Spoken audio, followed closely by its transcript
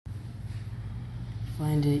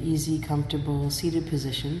Find an easy, comfortable, seated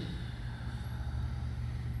position.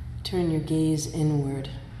 Turn your gaze inward.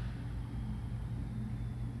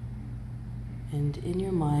 And in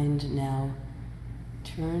your mind now,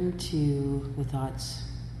 turn to the thoughts.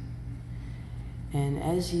 And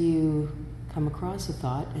as you come across a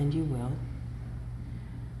thought, and you will,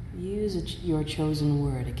 use your chosen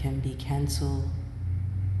word. It can be cancel,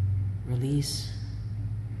 release,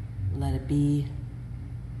 let it be,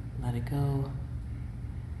 let it go.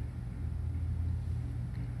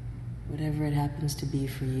 Whatever it happens to be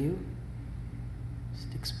for you,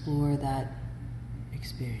 just explore that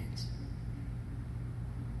experience.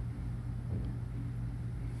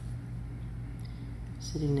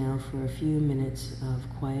 Sitting now for a few minutes of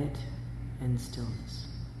quiet and stillness.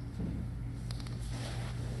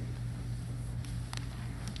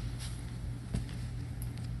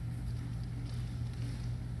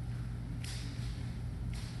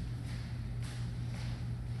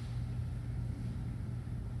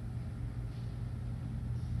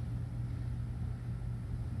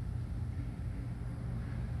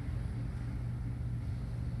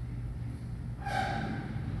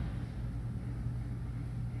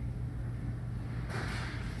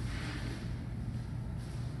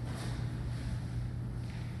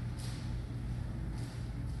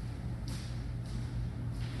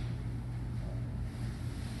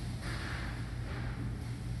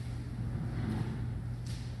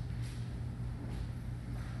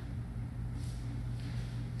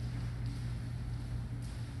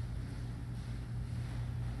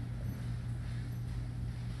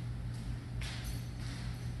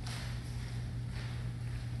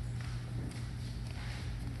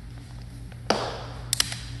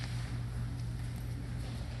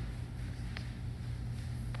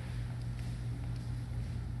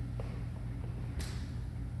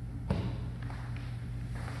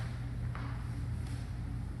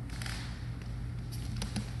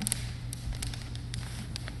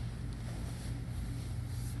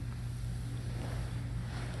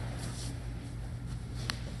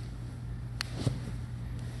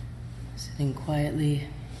 Sitting quietly,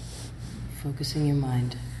 focusing your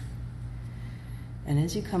mind. And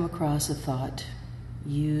as you come across a thought,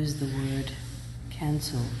 use the word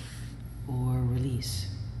cancel or release,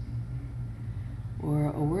 or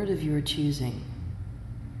a word of your choosing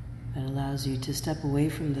that allows you to step away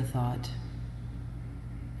from the thought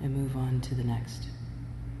and move on to the next.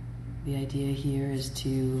 The idea here is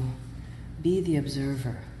to be the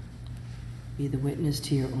observer, be the witness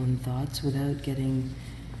to your own thoughts without getting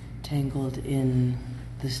tangled in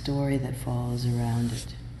the story that falls around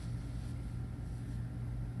it.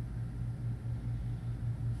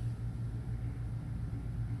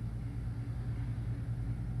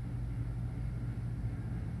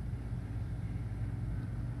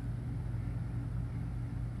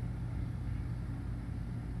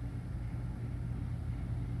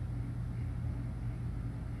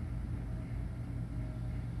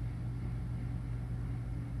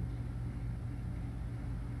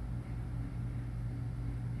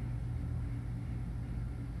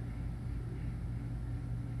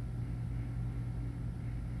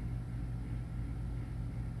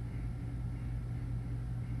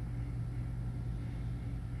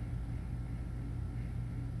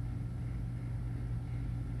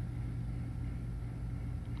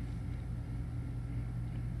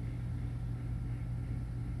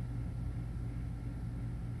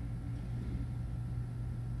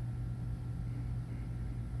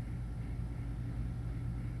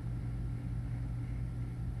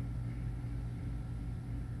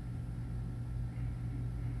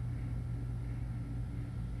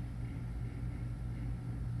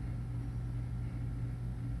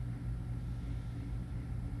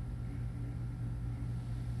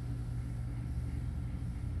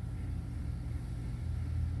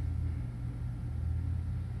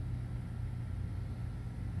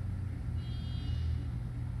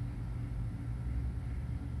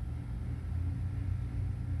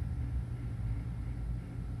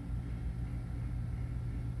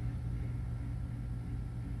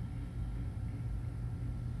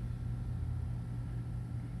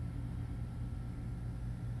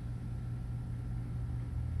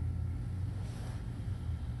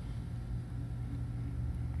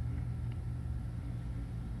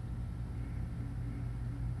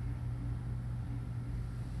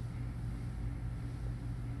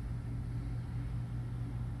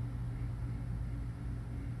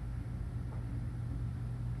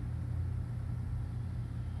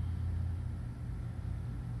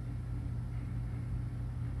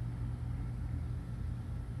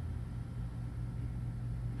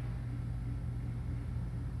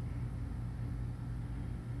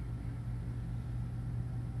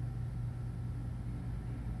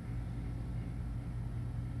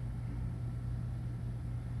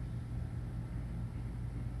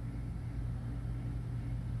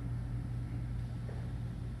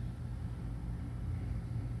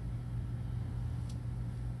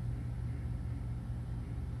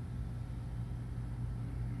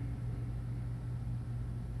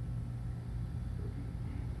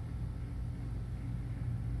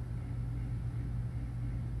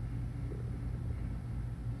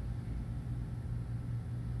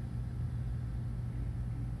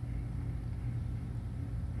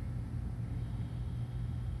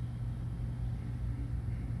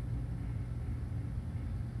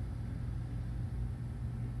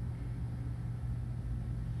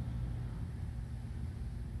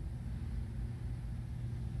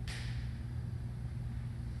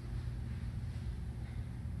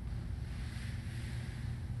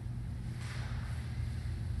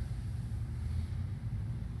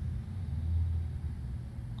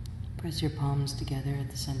 Press your palms together at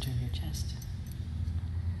the center of your chest.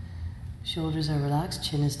 Shoulders are relaxed,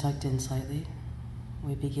 chin is tucked in slightly.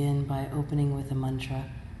 We begin by opening with a mantra.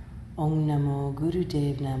 Om Namo Guru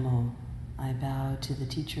Dev Namo. I bow to the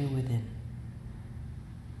teacher within.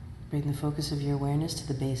 Bring the focus of your awareness to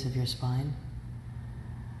the base of your spine.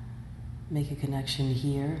 Make a connection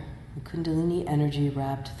here. The Kundalini energy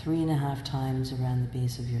wrapped 3.5 times around the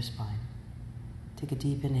base of your spine. Take a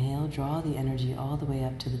deep inhale, draw the energy all the way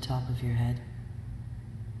up to the top of your head.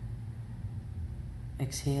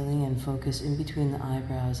 Exhaling and focus in between the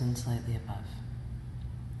eyebrows and slightly above.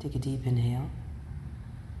 Take a deep inhale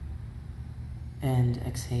and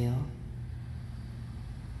exhale.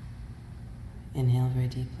 Inhale very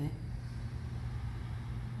deeply.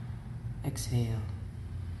 Exhale.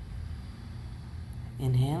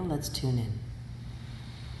 Inhale, let's tune in.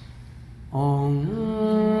 Om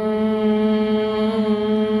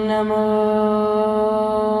Namo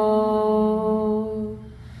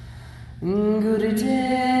Gurudev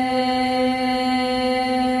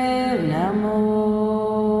Namo.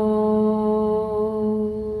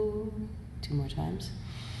 2 more times.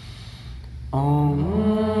 Om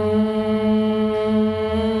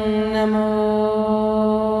Namo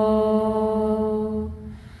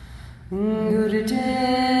Gurudev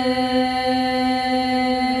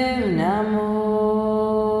Namo.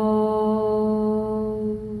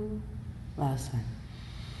 Last time.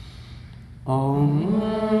 Om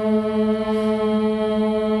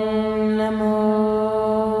Namo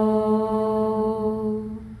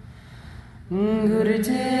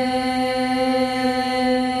Gurudev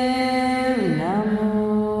Namo.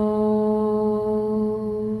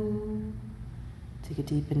 Take a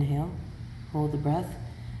deep inhale. Hold the breath.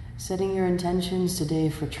 Setting your intentions today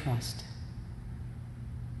for trust.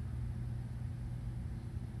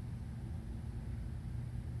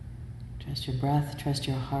 Trust your breath, trust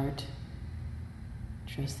your heart,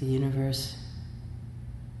 trust the universe,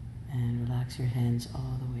 and relax your hands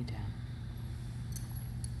all the way down.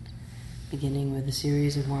 Beginning with a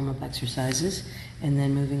series of warm-up exercises, and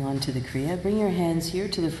then moving on to the Kriya. Bring your hands here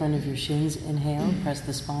to the front of your shins. Inhale, press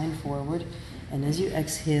the spine forward, and as you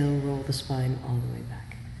exhale, roll the spine all the way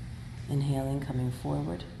back. Inhaling, coming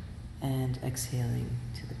forward, and exhaling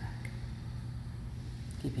to the back.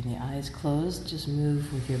 Keeping the eyes closed, just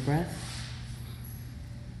move with your breath.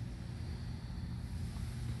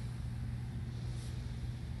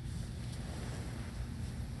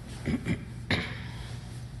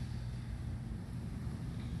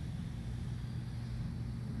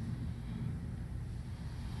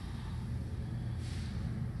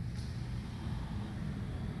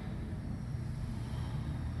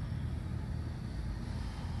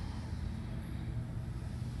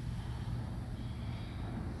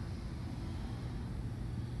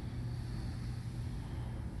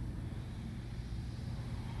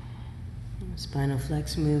 Spinal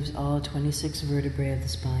flex moves all 26 vertebrae of the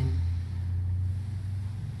spine.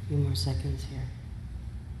 A few more seconds here.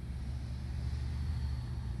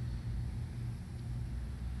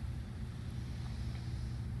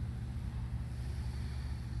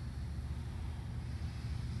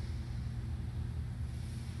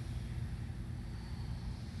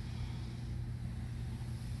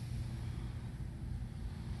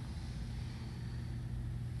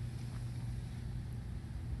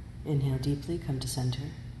 Inhale deeply, come to center.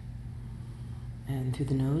 And through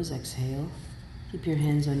the nose, exhale. Keep your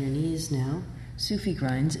hands on your knees now. Sufi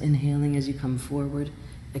grinds, inhaling as you come forward,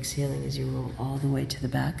 exhaling as you roll all the way to the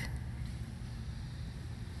back.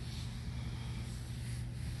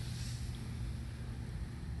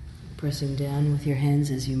 Pressing down with your hands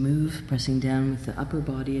as you move, pressing down with the upper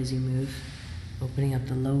body as you move, opening up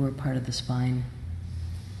the lower part of the spine,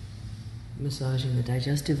 massaging the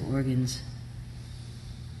digestive organs.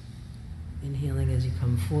 Inhaling as you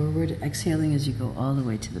come forward, exhaling as you go all the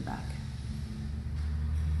way to the back.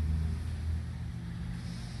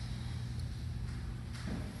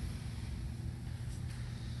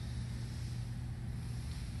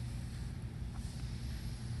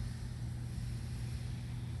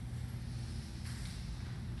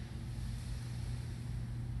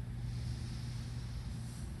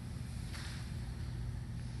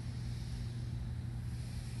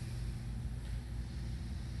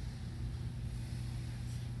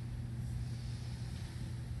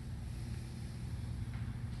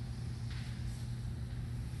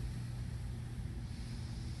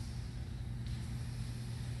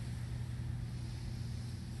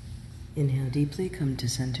 Inhale deeply, come to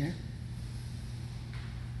center.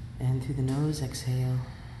 And through the nose, exhale,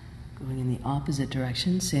 going in the opposite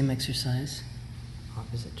direction, same exercise,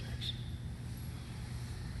 opposite direction.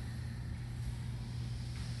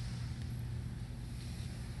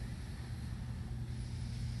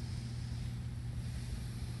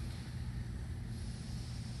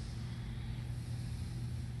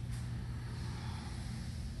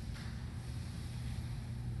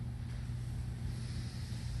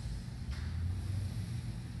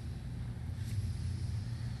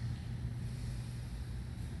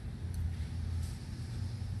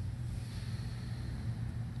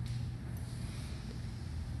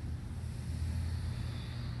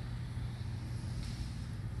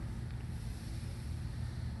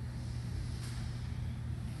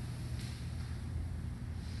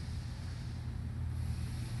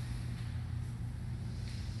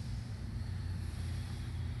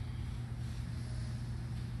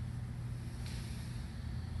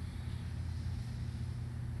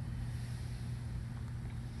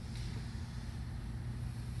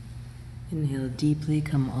 Inhale deeply,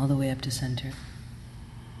 come all the way up to center.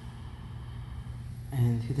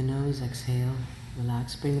 And through the nose, exhale,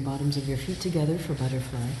 relax. Bring the bottoms of your feet together for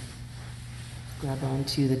butterfly. Grab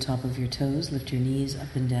onto the top of your toes, lift your knees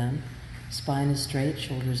up and down. Spine is straight,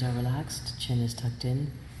 shoulders are relaxed, chin is tucked in,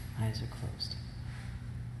 eyes are closed.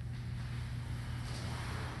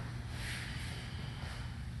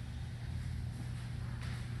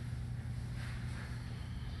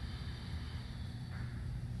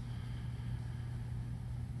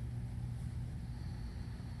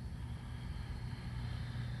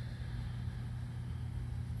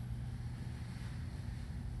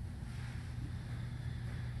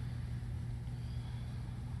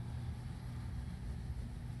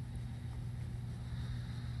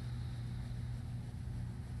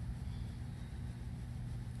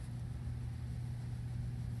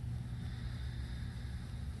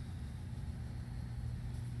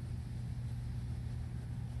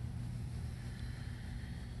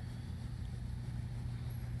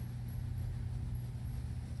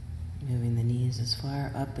 Moving the knees as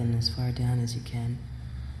far up and as far down as you can.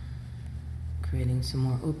 Creating some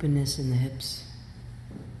more openness in the hips.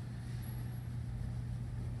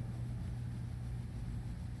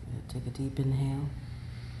 Take a deep inhale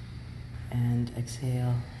and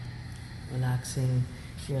exhale, relaxing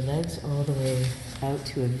your legs all the way out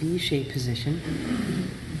to a V-shaped position.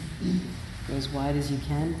 Go as wide as you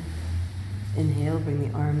can. Inhale,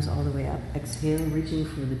 bring the arms all the way up. Exhale, reaching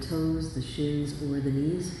for the toes, the shins, or the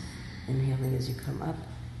knees. Inhaling as you come up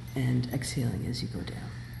and exhaling as you go down.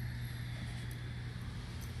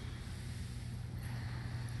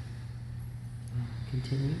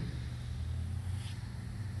 Continue.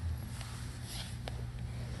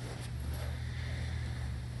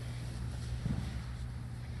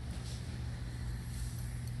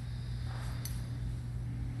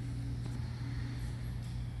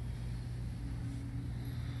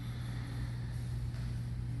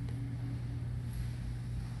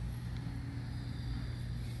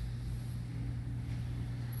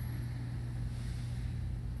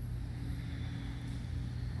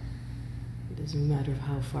 It doesn't matter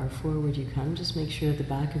how far forward you come, just make sure the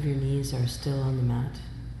back of your knees are still on the mat.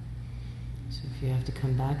 So if you have to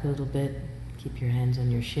come back a little bit, keep your hands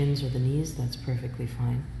on your shins or the knees, that's perfectly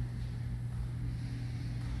fine.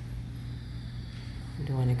 You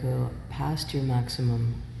don't want to go past your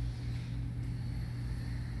maximum.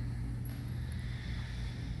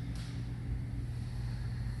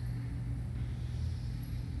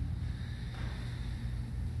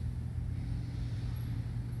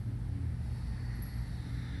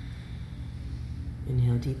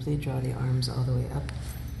 Inhale deeply, draw the arms all the way up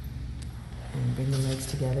and bring the legs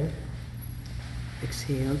together.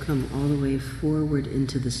 Exhale, come all the way forward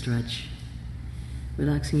into the stretch.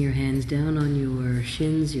 Relaxing your hands down on your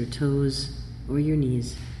shins, your toes, or your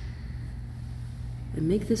knees. And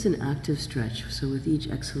make this an active stretch, so with each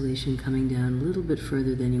exhalation coming down a little bit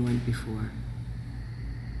further than you went before.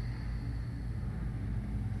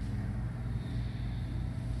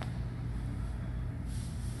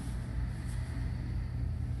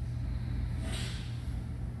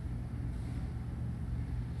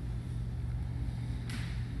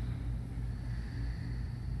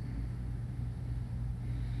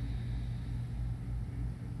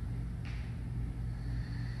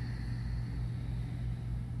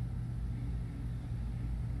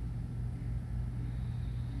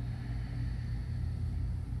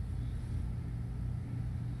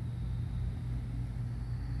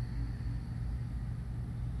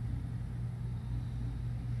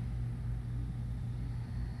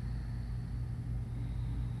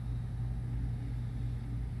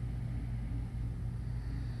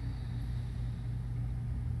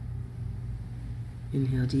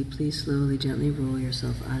 Inhale deeply, slowly, gently roll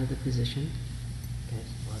yourself out of the position. Good,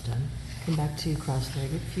 well done. Come back to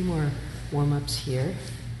cross-legged. A few more warm-ups here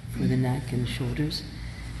for the neck and shoulders.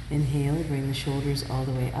 Inhale, bring the shoulders all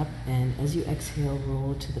the way up, and as you exhale,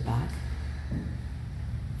 roll to the back.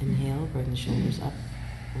 Inhale, bring the shoulders up,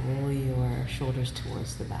 roll your shoulders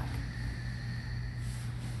towards the back.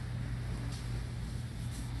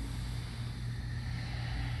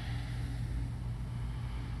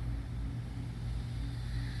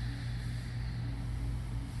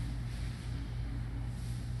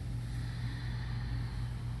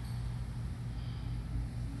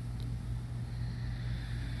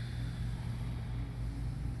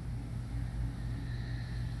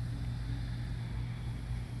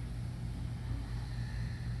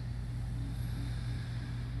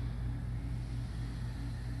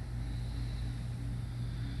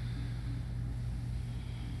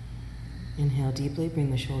 Inhale deeply, bring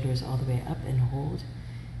the shoulders all the way up and hold.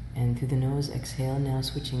 And through the nose, exhale, now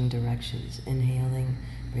switching directions. Inhaling,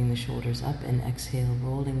 bring the shoulders up, and exhale,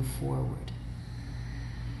 rolling forward.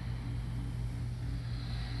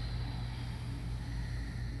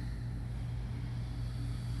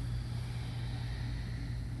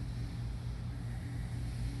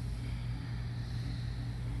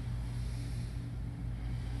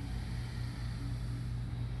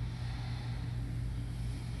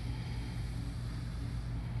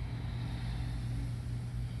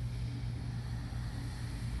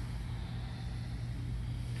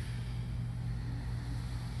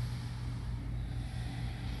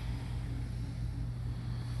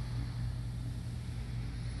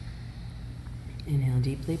 Inhale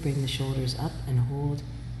deeply, bring the shoulders up and hold.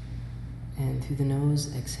 And through the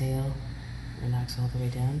nose, exhale, relax all the way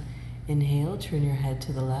down. Inhale, turn your head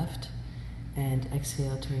to the left, and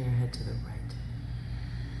exhale, turn your head to the right.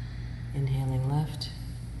 Inhaling left,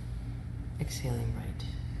 exhaling right.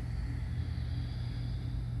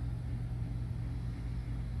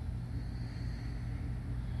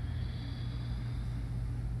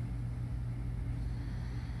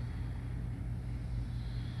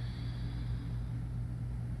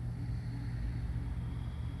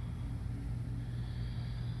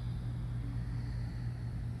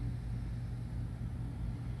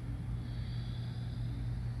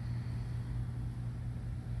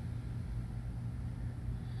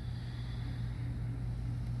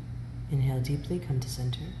 Inhale deeply, come to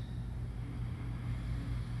center.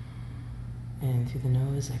 And through the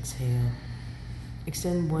nose, exhale.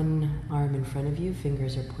 Extend one arm in front of you,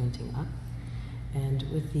 fingers are pointing up. And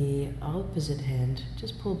with the opposite hand,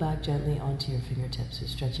 just pull back gently onto your fingertips, so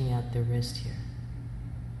stretching out the wrist here.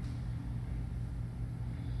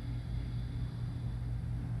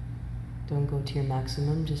 Don't go to your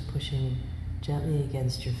maximum, just pushing gently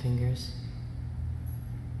against your fingers.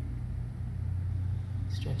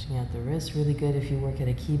 Stretching out the wrist, really good if you work at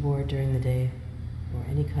a keyboard during the day or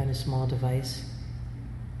any kind of small device.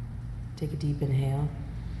 Take a deep inhale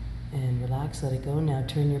and relax, let it go. Now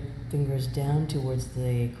turn your fingers down towards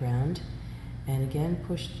the ground and again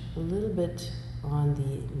push a little bit on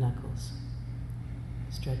the knuckles.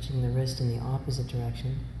 Stretching the wrist in the opposite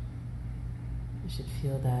direction. You should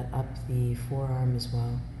feel that up the forearm as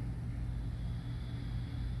well.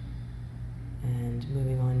 And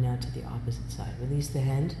moving on now to the opposite side. Release the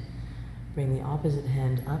hand, bring the opposite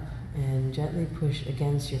hand up and gently push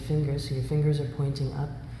against your fingers, so your fingers are pointing up.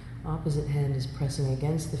 Opposite hand is pressing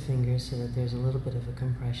against the fingers so that there's a little bit of a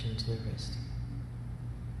compression to the wrist.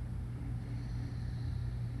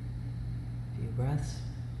 A few breaths.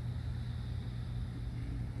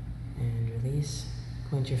 And release.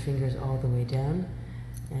 Point your fingers all the way down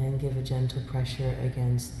and give a gentle pressure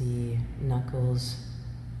against the knuckles,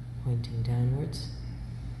 pointing downwards.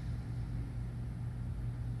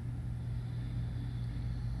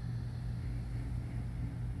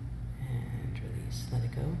 And release, let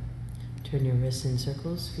it go. Turn your wrists in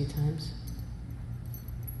circles a few times.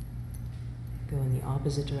 Go in the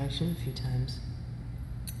opposite direction a few times.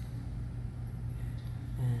 Good.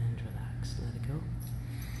 And relax, let it go.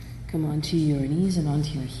 Come onto your knees and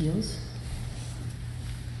onto your heels.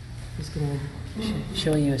 Just going to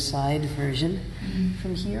show you a side version.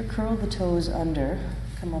 From here, curl the toes under,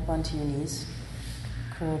 come up onto your knees,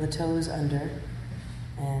 curl the toes under,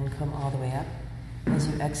 and come all the way up. As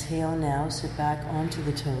you exhale now, sit back onto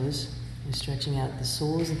the toes, and stretching out the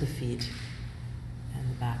soles of the feet and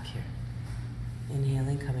the back here.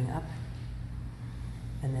 Inhaling, coming up.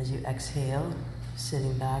 And as you exhale,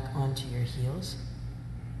 sitting back onto your heels.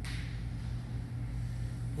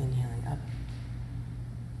 Inhaling up.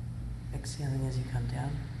 Exhaling as you come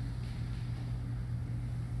down.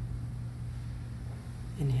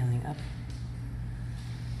 Inhaling up.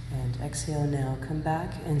 And exhale now, come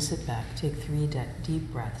back and sit back. Take 3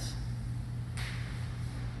 deep breaths.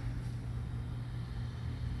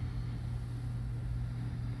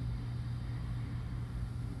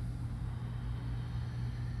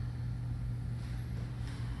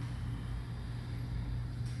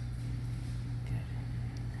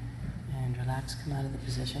 Relax, come out of the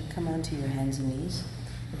position. Come onto your hands and knees.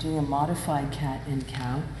 We're doing a modified cat and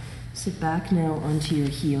cow. Sit back now onto your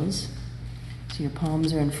heels. So your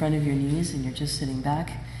palms are in front of your knees and you're just sitting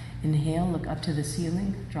back. Inhale, look up to the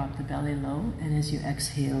ceiling, drop the belly low, and as you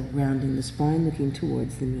exhale, rounding the spine, looking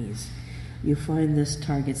towards the knees. You find this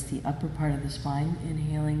targets the upper part of the spine.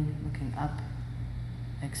 Inhaling, looking up,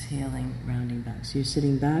 exhaling, rounding back. So you're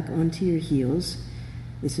sitting back onto your heels.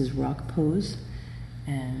 This is rock pose.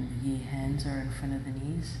 And the hands are in front of the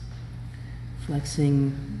knees.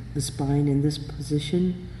 Flexing the spine in this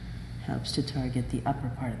position helps to target the upper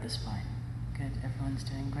part of the spine. Good, everyone's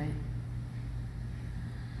doing great.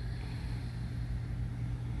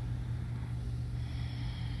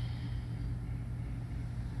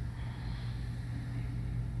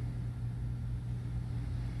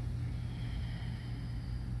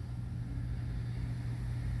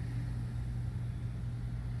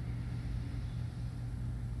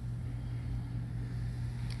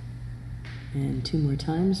 And 2 more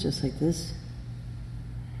times, just like this.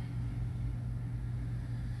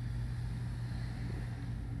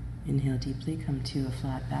 Inhale deeply, come to a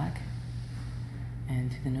flat back.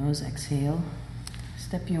 And through the nose, exhale.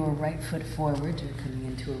 Step your right foot forward. You're coming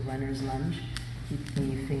into a runner's lunge. Keep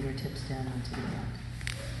the fingertips down onto the ground.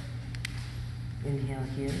 Inhale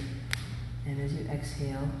here. And as you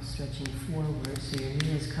exhale, stretching forward, so your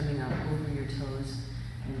knee is coming up over your toes.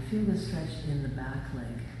 And feel the stretch in the back leg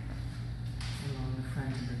along the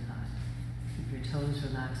front of the thigh. Keep your toes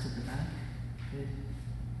relaxed at the back. Good.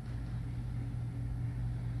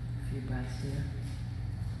 A few breaths here.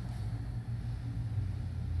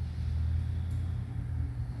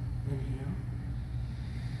 Inhale.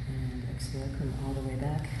 And exhale, come all the way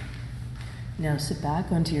back. Now sit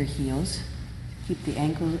back onto your heels. Keep the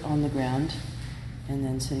ankle on the ground. And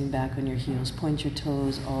then sitting back on your heels, point your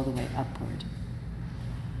toes all the way upward.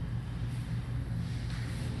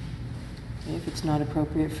 If it's not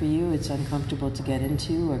appropriate for you, it's uncomfortable to get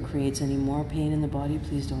into or creates any more pain in the body,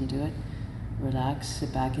 please don't do it. Relax,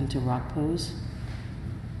 sit back into rock pose.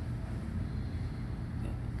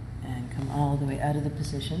 And come all the way out of the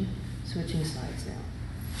position, switching sides now.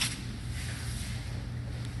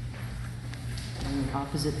 And the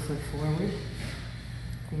opposite foot forward,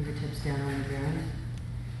 fingertips down on the ground.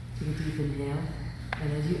 Take a deep inhale,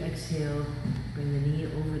 and as you exhale, bring the knee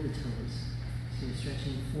over the toes. So you're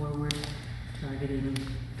stretching forward, targeting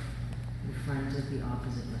the front of the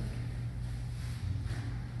opposite leg.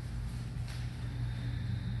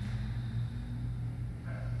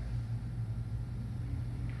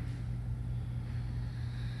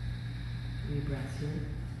 Three breaths here.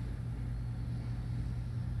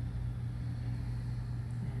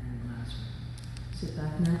 And last one. Sit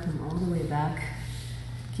back now, come all the way back.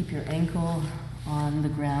 Keep your ankle on the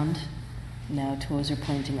ground. Now toes are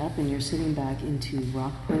pointing up and you're sitting back into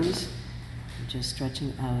rock pose. Just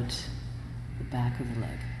stretching out the back of the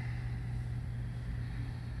leg.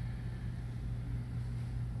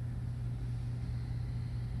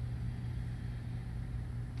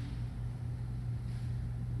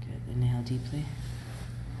 Good. Inhale deeply.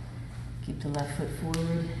 Keep the left foot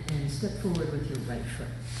forward and step forward with your right foot.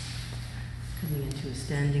 Coming into a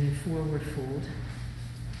standing forward fold.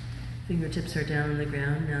 Fingertips are down on the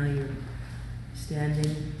ground. Now you're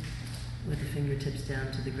standing with the fingertips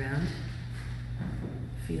down to the ground.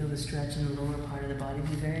 Feel the stretch in the lower part of the body.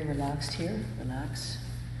 Be very relaxed here. Relax.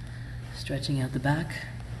 Stretching out the back.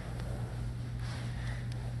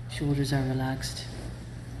 Shoulders are relaxed.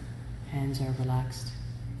 Hands are relaxed.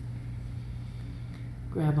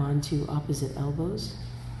 Grab onto opposite elbows.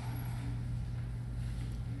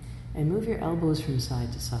 And move your elbows from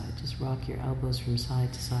side to side. Just rock your elbows from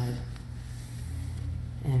side to side.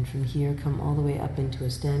 And from here, come all the way up into a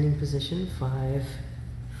standing position. 5,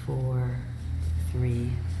 4,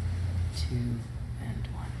 3, 2, and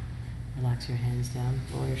 1. Relax your hands down,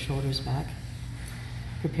 roll your shoulders back.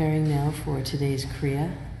 Preparing now for today's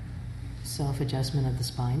Kriya, self-adjustment of the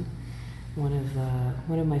spine. One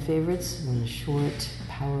of my favorites, and a short,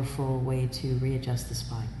 powerful way to readjust the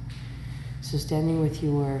spine. So standing with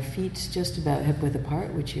your feet just about hip width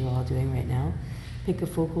apart, which you're all doing right now, pick a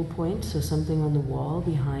focal point, so something on the wall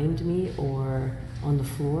behind me or on the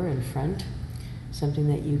floor in front. Something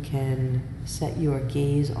that you can set your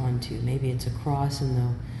gaze onto. Maybe it's a cross in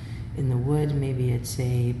the wood, maybe it's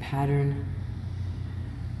a pattern.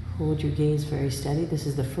 Hold your gaze very steady. This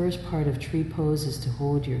is the first part of tree pose, is to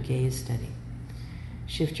hold your gaze steady.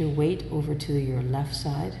 Shift your weight over to your left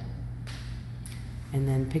side, and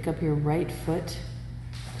then pick up your right foot,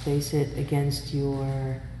 place it against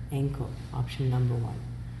your ankle, option number 1.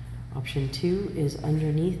 Option 2 is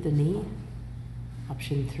underneath the knee.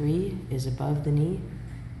 Option 3 is above the knee.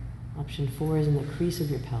 Option 4 is in the crease of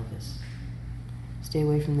your pelvis. Stay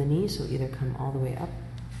away from the knee, so either come all the way up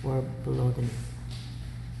or below the knee.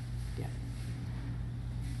 Yeah.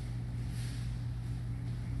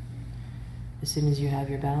 As soon as you have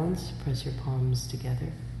your balance, press your palms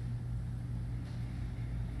together.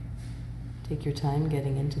 Take your time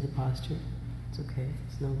getting into the posture. It's okay,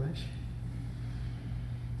 it's no rush.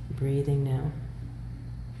 Breathing now.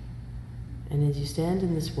 And as you stand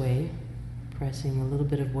in this way, pressing a little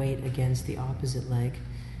bit of weight against the opposite leg,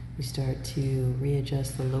 we start to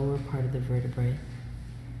readjust the lower part of the vertebrae.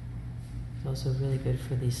 It's also really good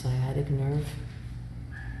for the sciatic nerve.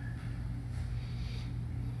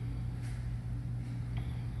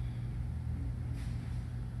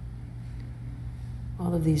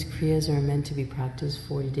 All of these Kriyas are meant to be practiced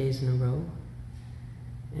 40 days in a row.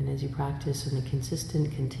 And as you practice on a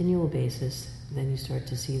consistent, continual basis, then you start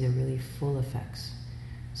to see the really full effects.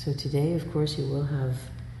 So today, of course, you will have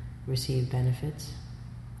received benefits.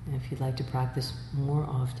 And if you'd like to practice more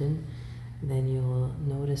often, then you'll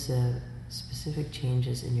notice specific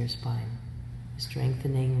changes in your spine.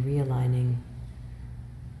 Strengthening, realigning,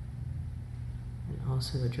 and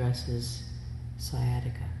also addresses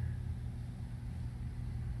sciatica.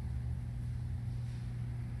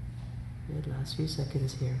 Good, last few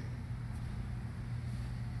seconds here.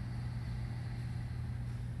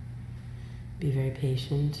 Be very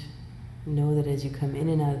patient. Know that as you come in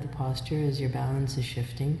and out of the posture, as your balance is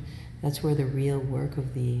shifting, that's where the real work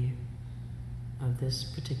of this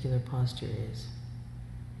particular posture is.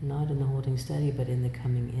 Not in the holding steady, but in the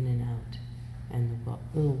coming in and out, and the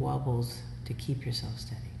little wobbles to keep yourself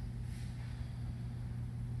steady.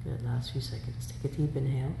 Good, last few seconds. Take a deep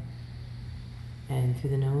inhale. And through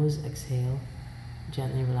the nose, exhale.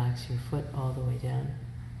 Gently relax your foot all the way down.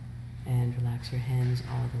 And relax your hands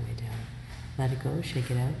all the way down. Let it go,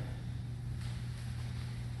 shake it out.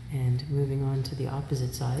 And moving on to the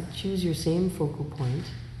opposite side, choose your same focal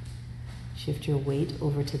point. Shift your weight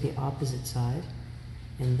over to the opposite side.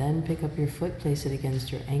 And then pick up your foot, place it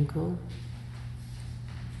against your ankle,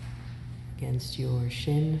 against your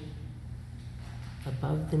shin,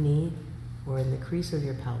 above the knee, or in the crease of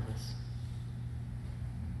your pelvis.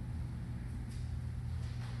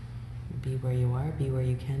 Be where you are, be where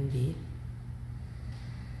you can be.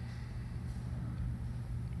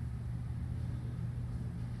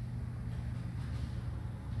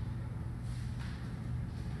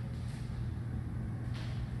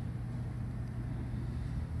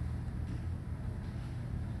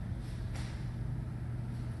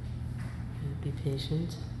 Be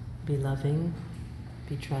patient, be loving,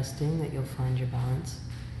 be trusting that you'll find your balance.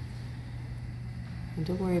 And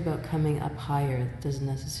don't worry about coming up higher. It doesn't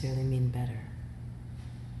necessarily mean better.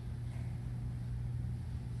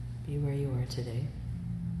 Be where you are today.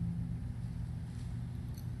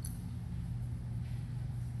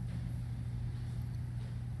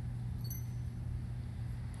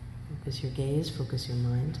 Focus your gaze, focus your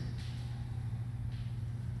mind.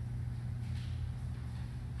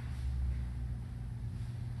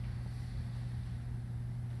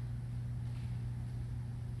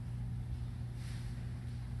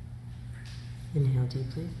 Inhale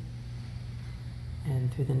deeply,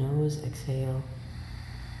 and through the nose, exhale,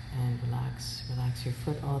 and relax. Relax your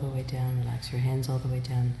foot all the way down, relax your hands all the way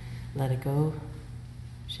down. Let it go,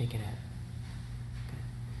 shake it out.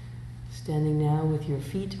 Good. Standing now with your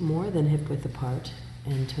feet more than hip width apart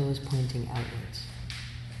and toes pointing outwards.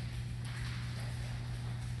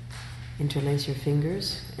 Interlace your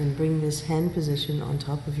fingers and bring this hand position on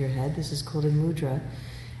top of your head. This is called a mudra,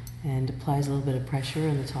 and applies a little bit of pressure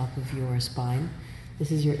on the top of your spine.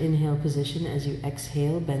 This is your inhale position. As you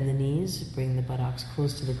exhale, bend the knees, bring the buttocks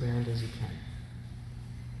close to the ground as you can.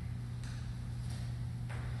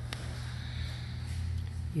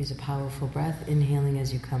 Use a powerful breath, inhaling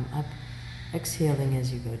as you come up, exhaling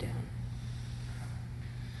as you go down.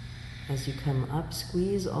 As you come up,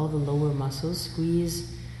 squeeze all the lower muscles,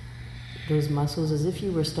 squeeze those muscles as if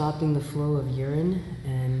you were stopping the flow of urine,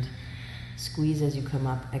 and squeeze as you come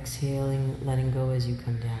up, exhaling, letting go as you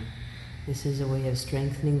come down. This is a way of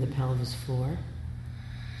strengthening the pelvis floor.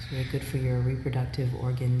 It's very good for your reproductive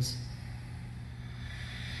organs.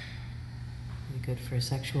 Very good for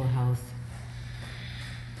sexual health.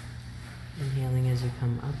 Inhaling as you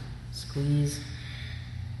come up, squeeze,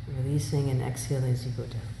 releasing, and exhaling as you go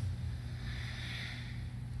down.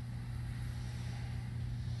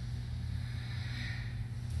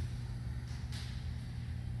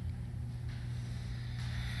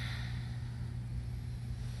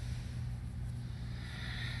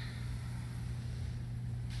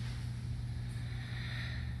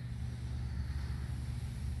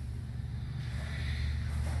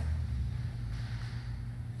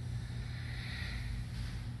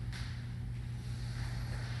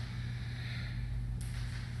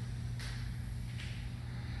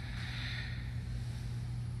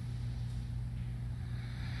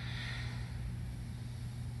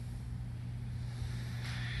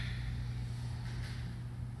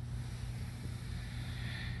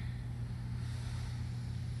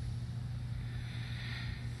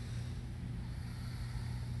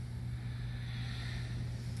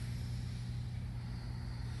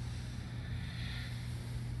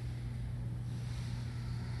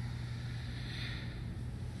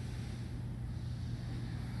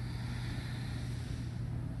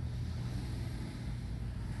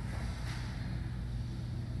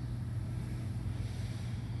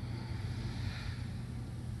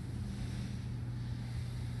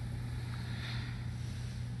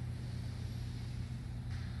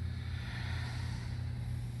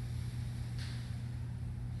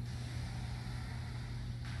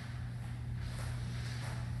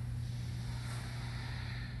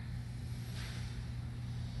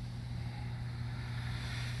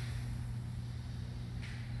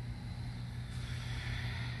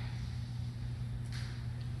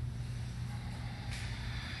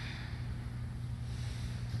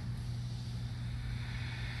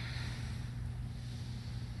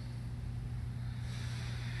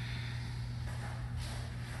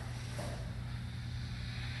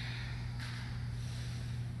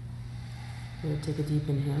 Good, take a deep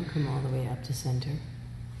inhale, come all the way up to center.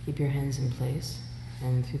 Keep your hands in place,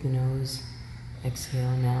 and through the nose,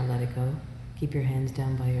 exhale, now let it go. Keep your hands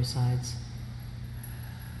down by your sides.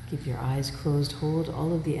 Keep your eyes closed, hold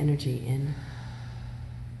all of the energy in.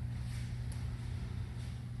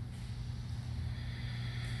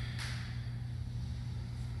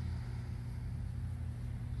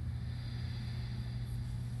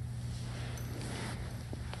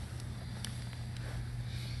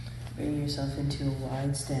 Bring yourself into a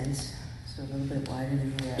wide stance, so a little bit wider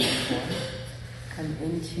than you were at before. Come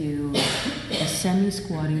into a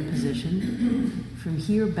semi-squatting position. From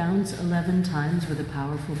here, bounce 11 times with a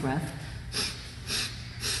powerful breath.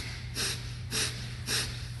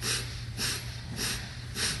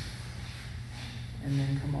 And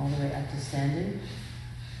then come all the way up to standing.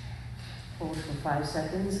 Hold for 5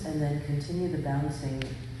 seconds, and then continue the bouncing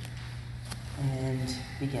and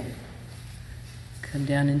begin. Come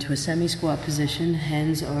down into a semi-squat position.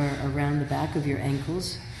 Hands are around the back of your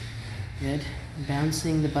ankles. Good.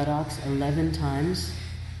 Bouncing the buttocks 11 times.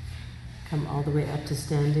 Come all the way up to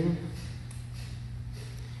standing.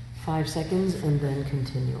 5 seconds, and then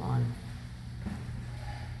continue on.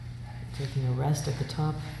 Taking a rest at the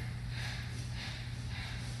top.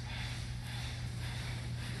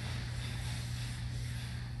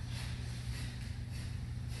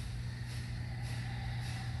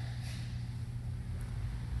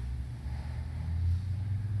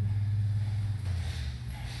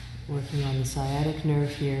 Working on the sciatic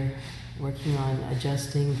nerve here, working on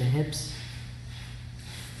adjusting the hips.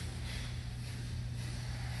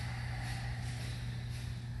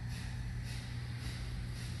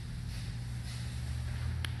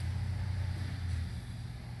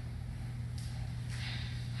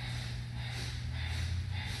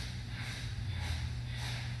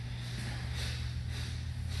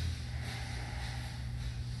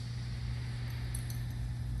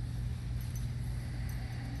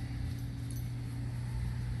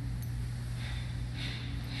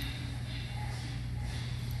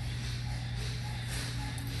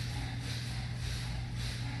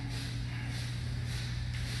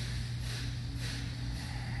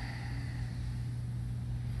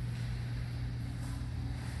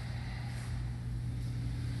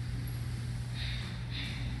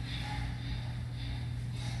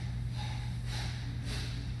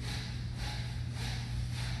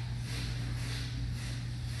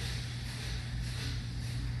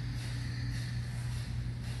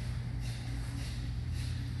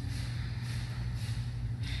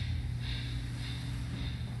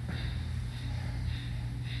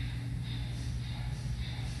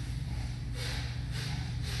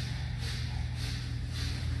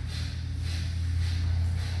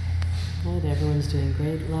 Good, everyone's doing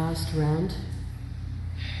great. Last round.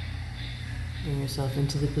 Bring yourself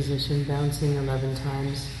into the position, bouncing 11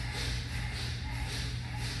 times.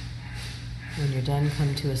 When you're done,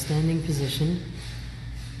 come to a standing position,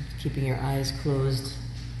 keeping your eyes closed,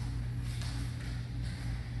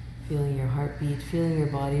 feeling your heartbeat, feeling your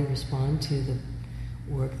body respond to the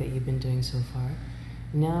work that you've been doing so far.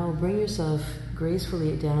 Now bring yourself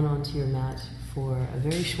gracefully down onto your mat for a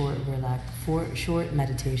very short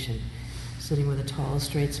meditation. Sitting with a tall,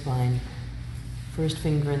 straight spine, first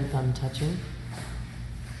finger and thumb touching.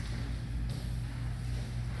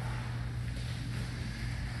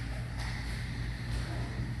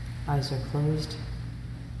 Eyes are closed.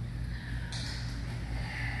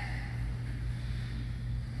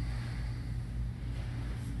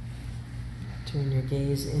 Turn your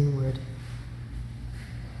gaze inward.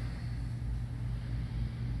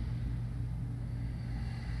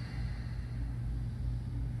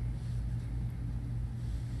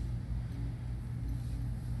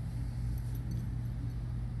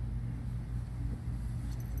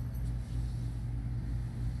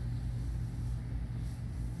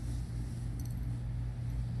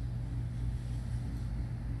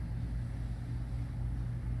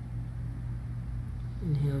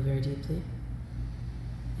 Inhale very deeply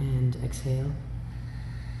and exhale.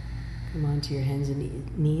 Come onto your hands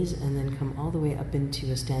and knees and then come all the way up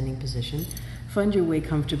into a standing position. Find your way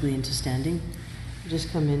comfortably into standing. Just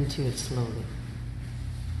come into it slowly.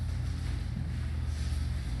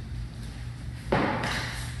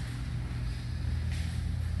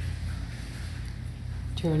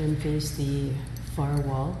 Turn and face the far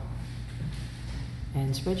wall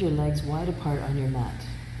and spread your legs wide apart on your mat.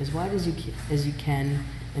 As wide as you can,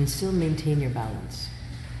 and still maintain your balance.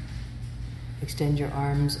 Extend your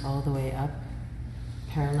arms all the way up,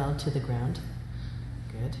 parallel to the ground.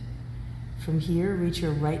 Good. From here, reach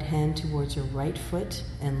your right hand towards your right foot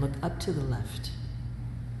and look up to the left.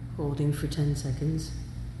 Holding for 10 seconds.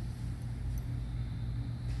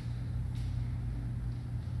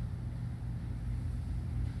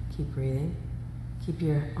 Keep breathing. Keep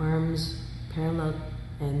your arms parallel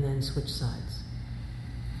and then switch sides.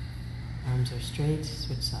 Arms are straight,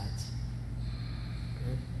 switch sides.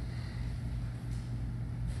 Good.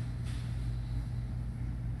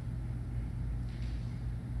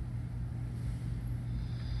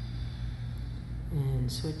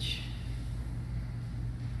 And switch.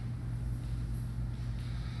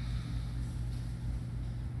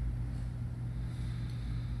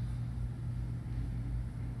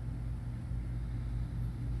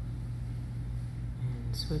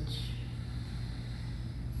 And switch.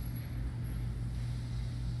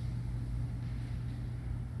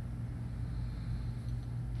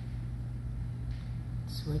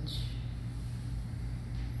 Switch.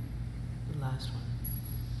 The last one.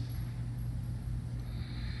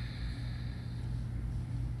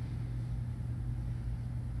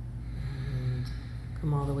 And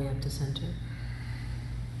come all the way up to center.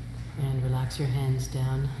 And relax your hands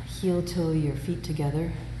down. Heel toe your feet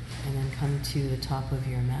together and then come to the top of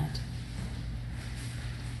your mat.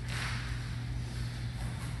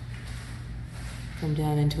 Come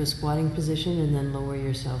down into a squatting position and then lower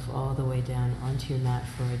yourself all the way down onto your mat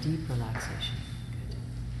for a deep relaxation.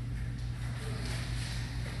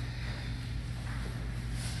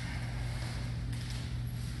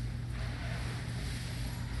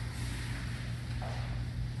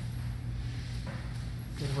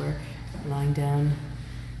 Good. Good work. Lying down.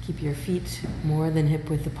 Keep your feet more than hip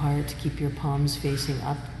width apart. Keep your palms facing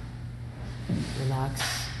up.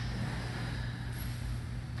 Relax.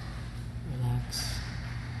 Relax.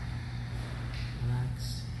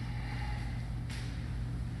 Relax.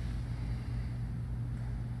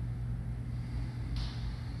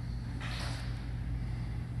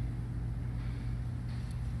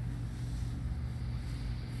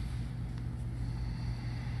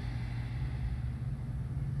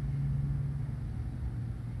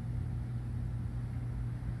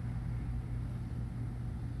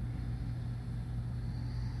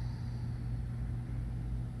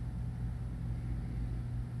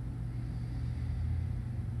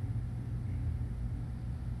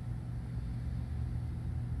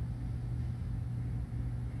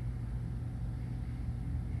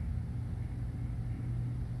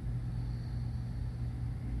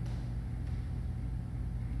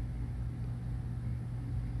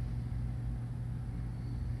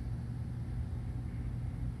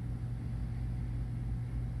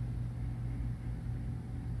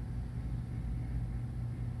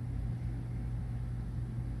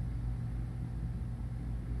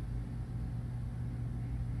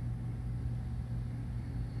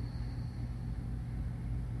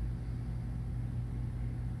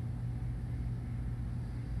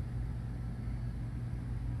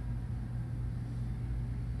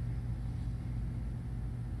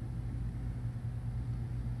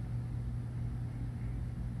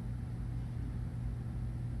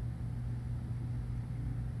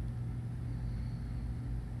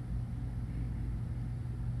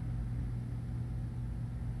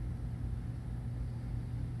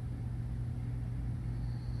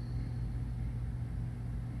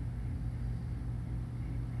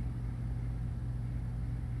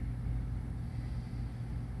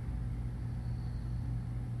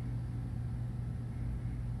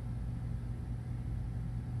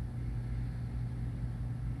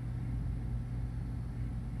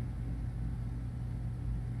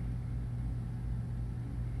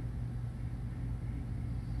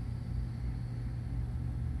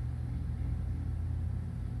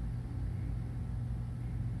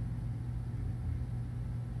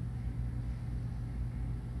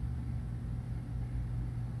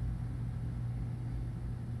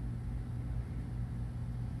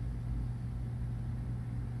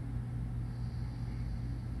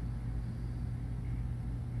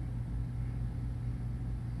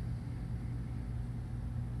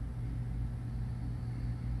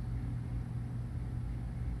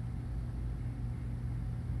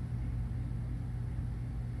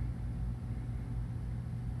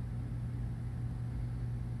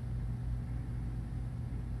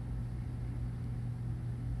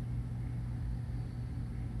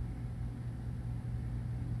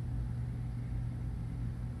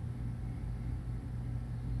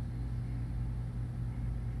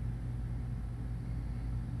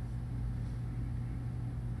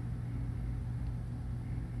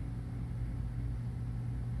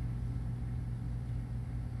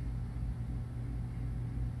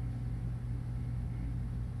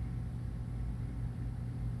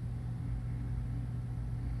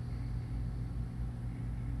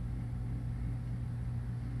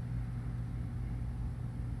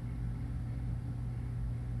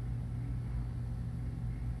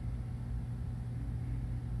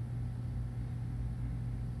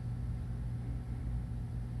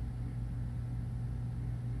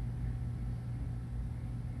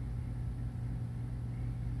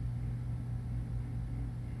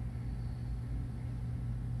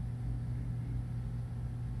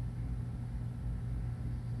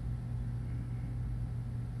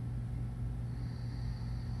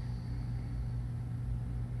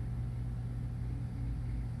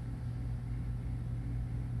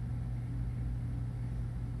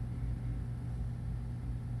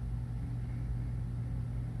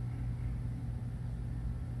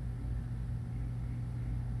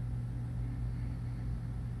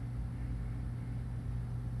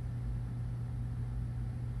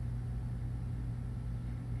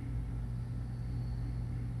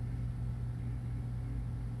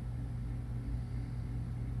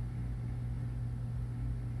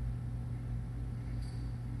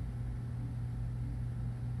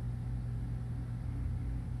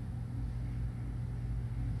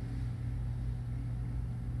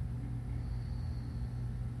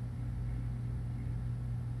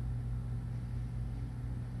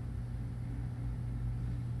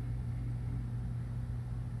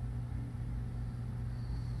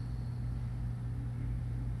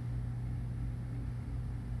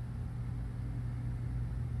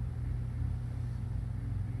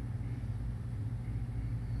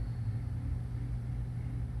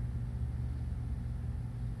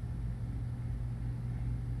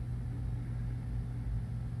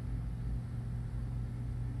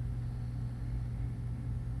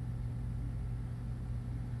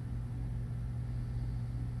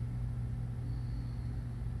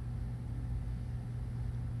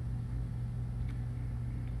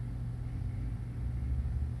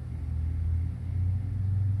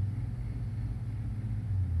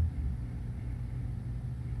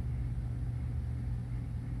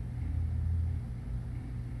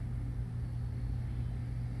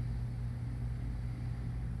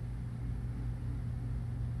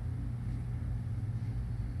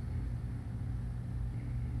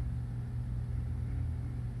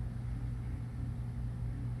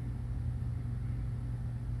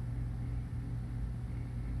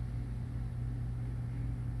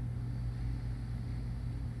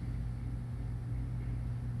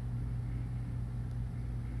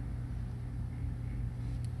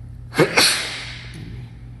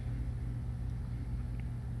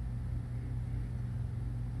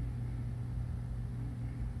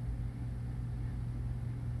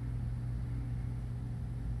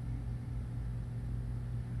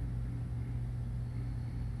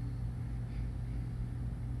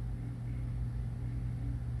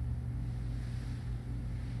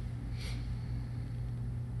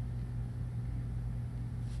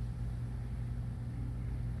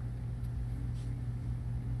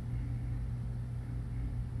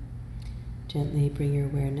 Gently bring your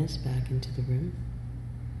awareness back into the room.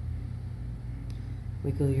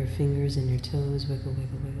 Wiggle your fingers and your toes, wiggle,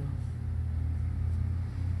 wiggle, wiggle.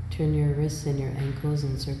 Turn your wrists and your ankles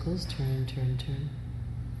in circles, turn, turn, turn.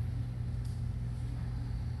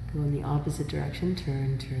 Go in the opposite direction,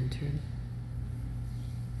 turn, turn, turn.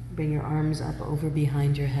 Bring your arms up over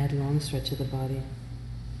behind your head, long stretch of the body.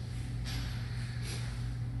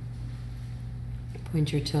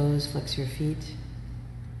 Point your toes, flex your feet.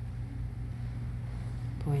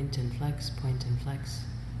 Point and flex, point and flex.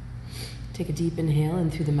 Take a deep inhale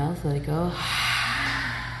and through the mouth, let it go.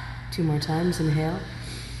 2 more times, inhale.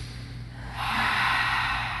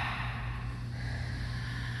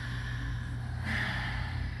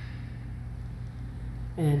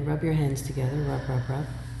 And rub your hands together, rub, rub, rub.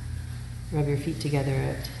 Rub your feet together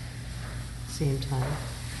at the same time.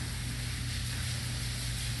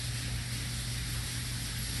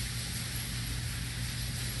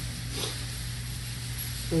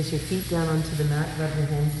 Place your feet down onto the mat, rub your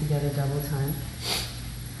hands together double time.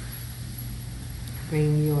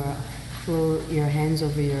 Bring your hands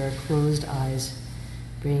over your closed eyes.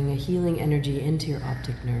 Bring a healing energy into your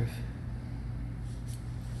optic nerve.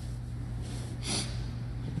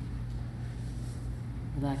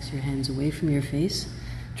 Relax your hands away from your face.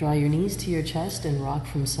 Draw your knees to your chest and rock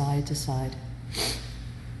from side to side.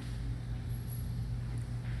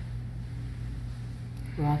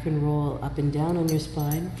 Rock and roll up and down on your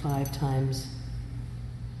spine 5 times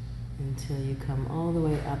until you come all the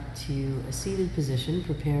way up to a seated position,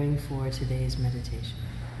 preparing for today's meditation.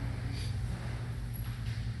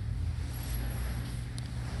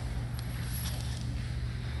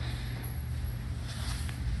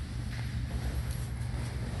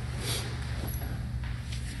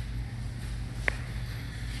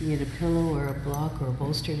 If you need a pillow or a block or a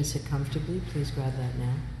bolster to sit comfortably, please grab that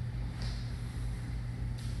now.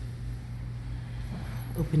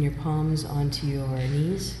 Open your palms onto your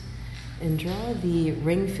knees and draw the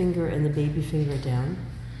ring finger and the baby finger down.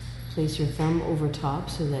 Place your thumb over top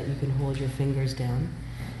so that you can hold your fingers down.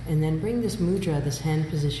 And then bring this mudra, this hand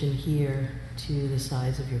position here, to the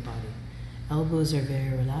sides of your body. Elbows are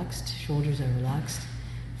very relaxed, shoulders are relaxed.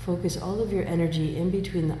 Focus all of your energy in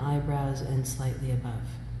between the eyebrows and slightly above.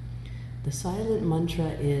 The silent mantra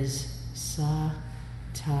is Sa,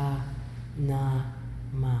 Ta, Na,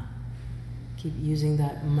 Ma. Keep using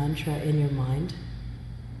that mantra in your mind,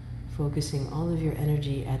 focusing all of your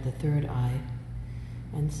energy at the third eye.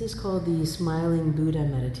 And this is called the Smiling Buddha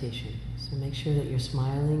meditation. So make sure that you're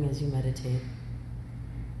smiling as you meditate.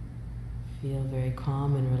 Feel very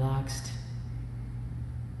calm and relaxed.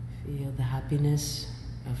 Feel the happiness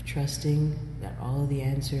of trusting that all of the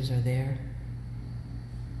answers are there.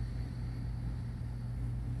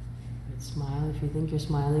 But smile. If you think you're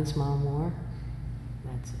smiling, smile more.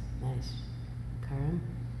 That's it. Nice. Karam.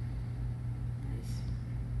 Nice.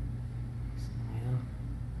 Smile.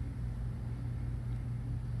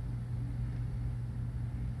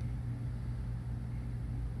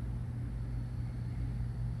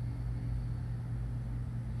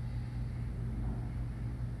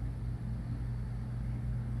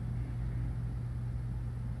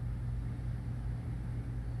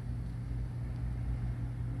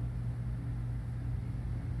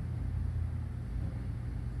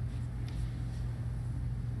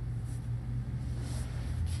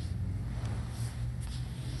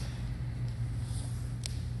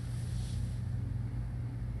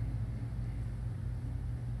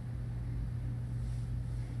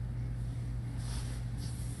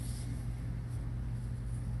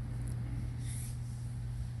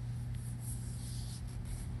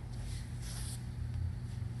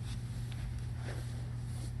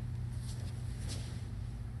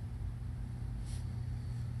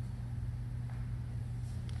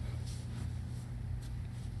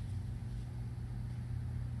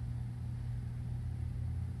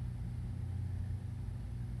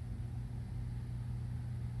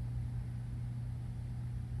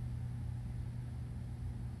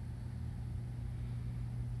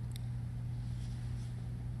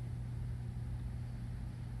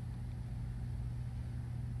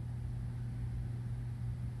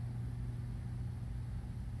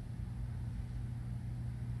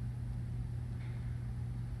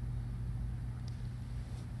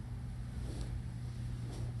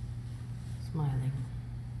 Smiling.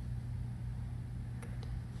 Good.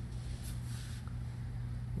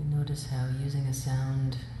 You notice how using a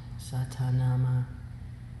sound, satanama,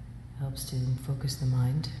 helps to focus the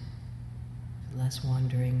mind. Less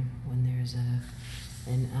wandering when there's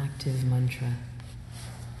an active mantra.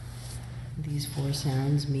 These 4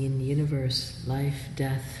 sounds mean universe, life,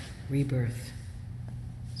 death, rebirth.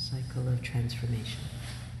 cycle of transformation.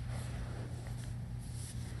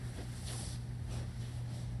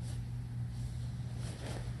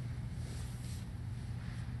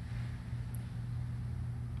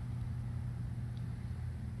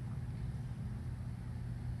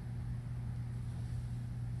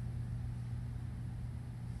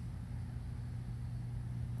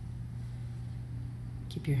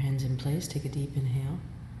 Keep your hands in place. Take a deep inhale.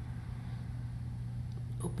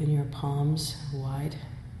 Open your palms wide,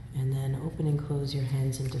 and then open and close your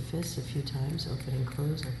hands into fists a few times. Open and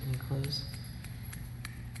close, open and close.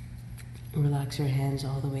 Relax your hands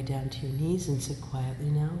all the way down to your knees and sit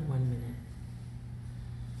quietly now, 1 minute.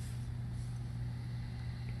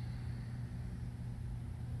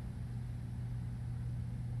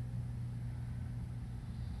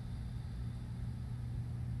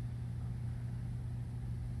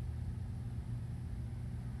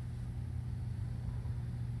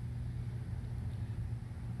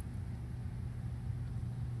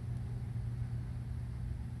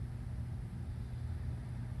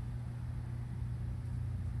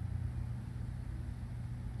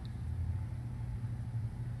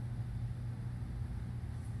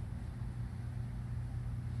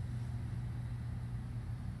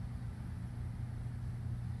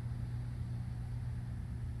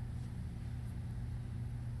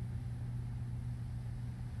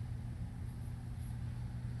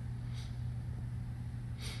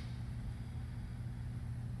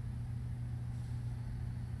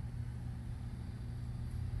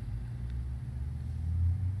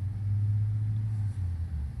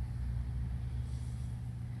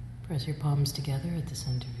 Press your palms together at the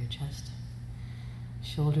center of your chest.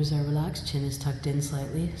 Shoulders are relaxed, chin is tucked in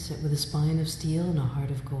slightly. Sit with a spine of steel and a heart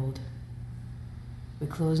of gold. We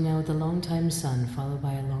close now with the long time sun, followed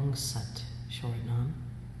by a long sat, short nam.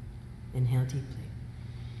 Inhale deeply.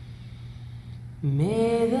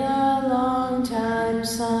 May the long time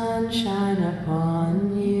sun shine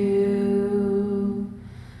upon you.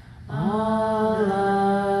 All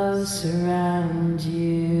love surround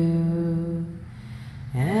you.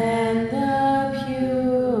 And the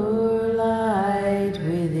pure light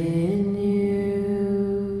within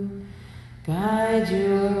you guide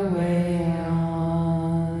your way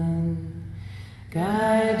on,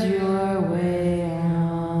 guide your way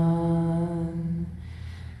on,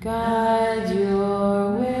 guide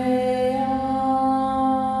your way on.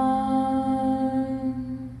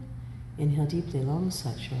 Inhale deeply, long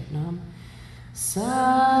sat, short nam.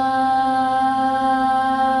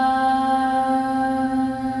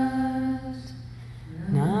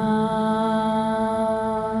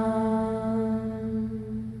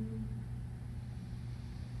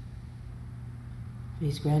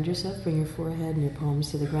 Please ground yourself, bring your forehead and your palms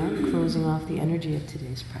to the ground, closing off the energy of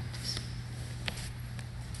today's practice.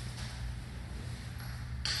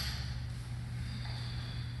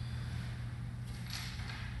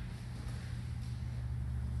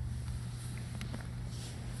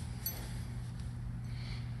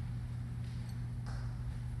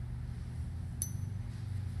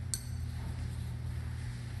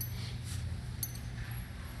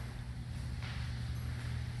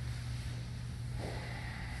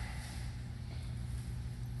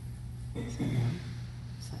 Satnam,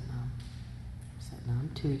 Satnam,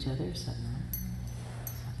 Satnam, to each other, Satnam,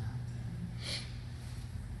 Satnam.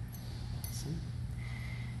 Awesome.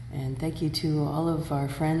 And thank you to all of our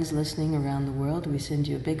friends listening around the world. We send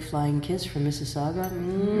you a big flying kiss from Mississauga.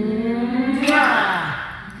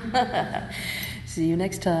 See you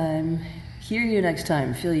next time. Hear you next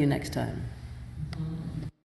time. Feel you next time.